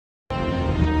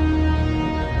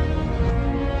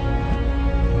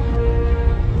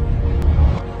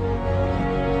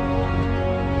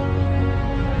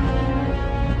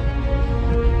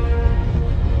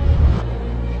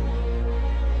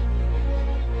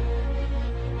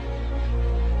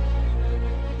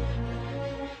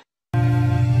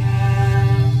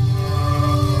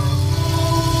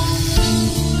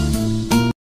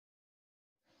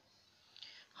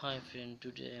Hi friend,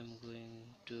 today I'm going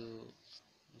to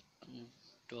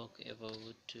talk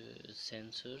about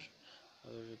sensor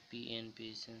or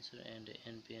PNP sensor and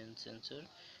NPN sensor.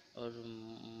 Or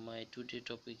my today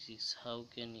topic is how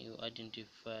can you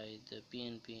identify the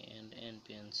PNP and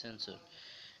NPN sensor.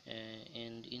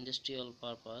 In industrial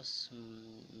purpose,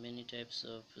 many types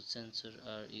of sensor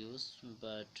are used,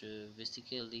 but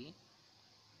basically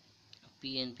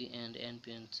PNP and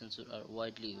NPN sensor are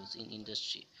widely used in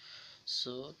industry.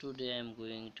 So today I am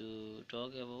going to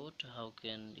talk about how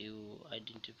can you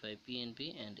identify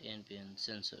PNP and NPN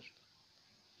sensor.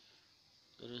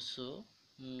 So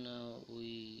now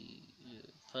we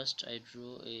first I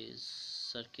draw a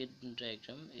circuit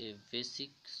diagram, a basic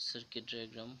circuit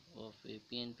diagram of a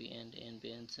PNP and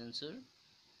NPN sensor.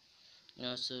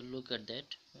 Now so look at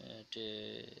that.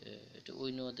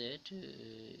 We know that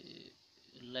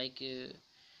like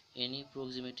any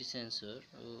proximity sensor,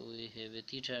 we have a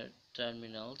theta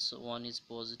terminals. One is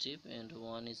positive and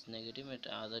one is negative, and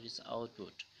other is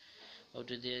output.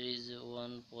 There is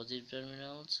one positive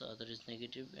terminals, other is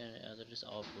negative, and other is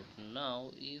output.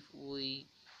 Now if we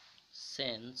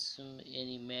sense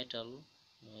any metal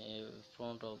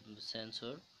front of the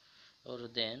sensor, or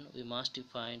then we must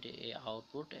find a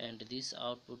output, and this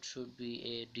output should be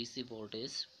a DC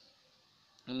voltage,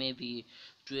 maybe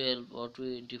 12 or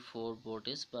 24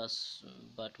 voltage,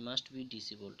 but must be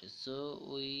DC voltage. So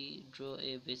we draw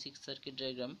a basic circuit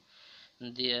diagram.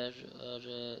 There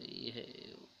are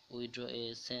we draw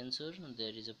a sensor.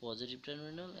 There is a positive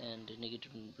terminal and a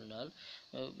negative terminal.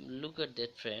 Look at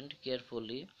that friend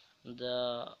carefully.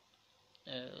 The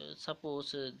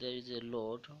suppose there is a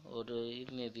load, or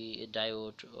maybe a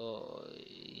diode, or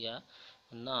yeah.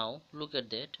 Now look at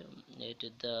that.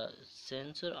 The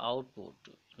sensor output,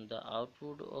 the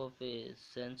output of a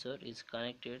sensor is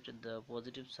connected to the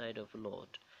positive side of load,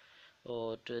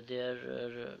 or to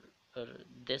there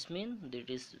this means that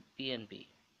is PNP.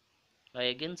 I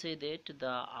again say that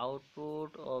the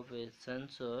output of a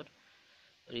sensor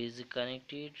is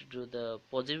connected to the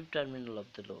positive terminal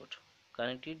of the load,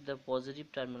 connected the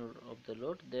positive terminal of the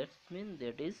load. That means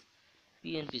that is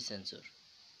PNP sensor.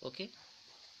 Okay,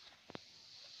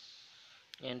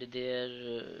 and there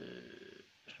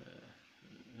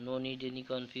no need any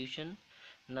confusion.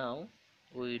 Now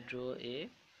we draw a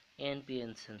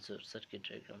NPN sensor circuit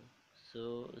diagram.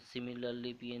 So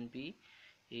similarly PNP,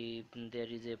 if there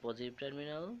is a positive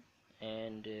terminal,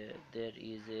 and there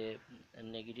is a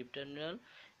negative terminal,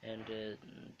 and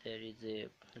there is a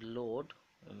load,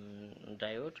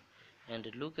 diode,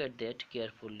 and look at that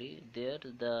carefully. There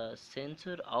the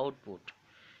sensor output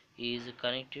is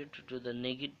connected to the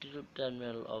negative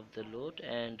terminal of the load,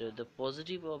 and the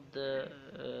positive of the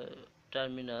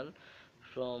terminal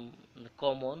from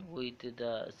common with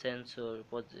the sensor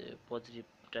positive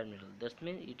terminal. That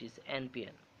means it is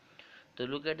NPN. So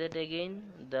look at that again.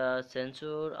 The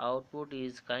sensor output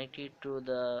is connected to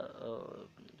the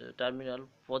terminal,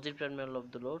 positive terminal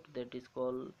of the load, that is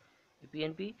called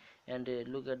PNP. And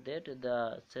look at that,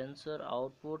 the sensor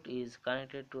output is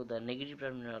connected to the negative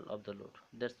terminal of the load.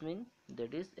 That means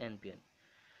that is NPN.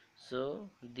 So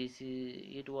this is,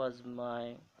 it was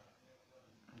my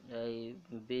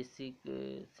basic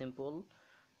simple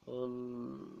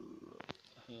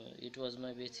it was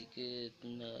my basic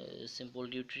simple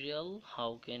tutorial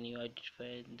how can you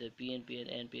identify the PNP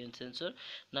and NPN sensor.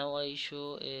 Now I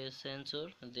show a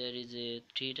sensor. There is a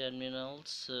three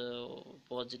terminals,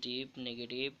 positive,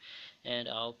 negative, and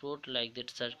output, like that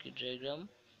circuit diagram.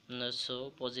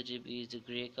 So positive is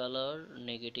gray color,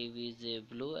 negative is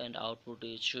blue, and output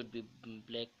is should be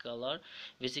black color.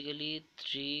 Basically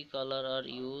three color are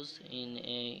used in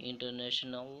a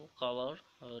international color,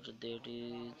 or that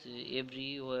is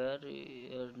everywhere.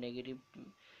 Negative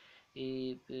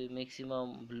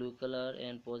maximum blue color,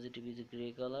 and positive is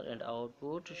gray color, and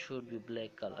output should be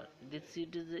black color. This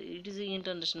it is an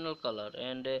international color,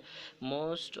 and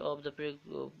most of the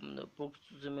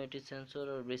proximity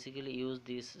sensor are basically use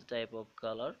this type of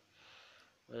color.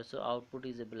 So output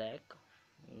is a black.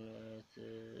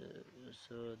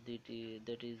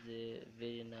 That is a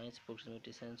very nice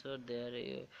proximity sensor. There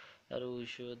we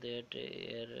show that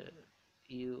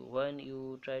you, when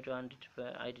you try to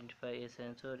identify a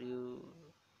sensor, you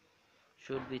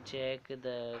should be check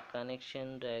the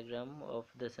connection diagram of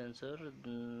the sensor.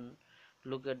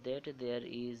 Look at that, there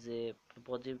is a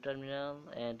positive terminal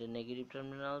and negative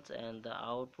terminals, and the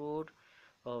output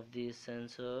of this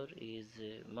sensor is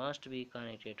must be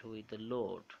connected with the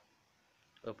load,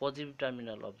 a positive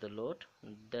terminal of the load.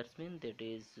 That means that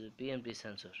is PNP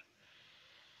sensor.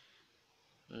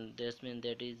 That means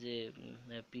that is a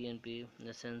PNP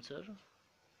sensor.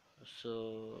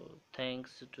 So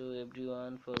thanks to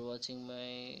everyone for watching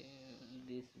my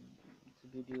this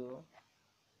video,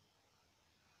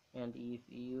 and if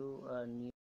you are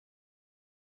new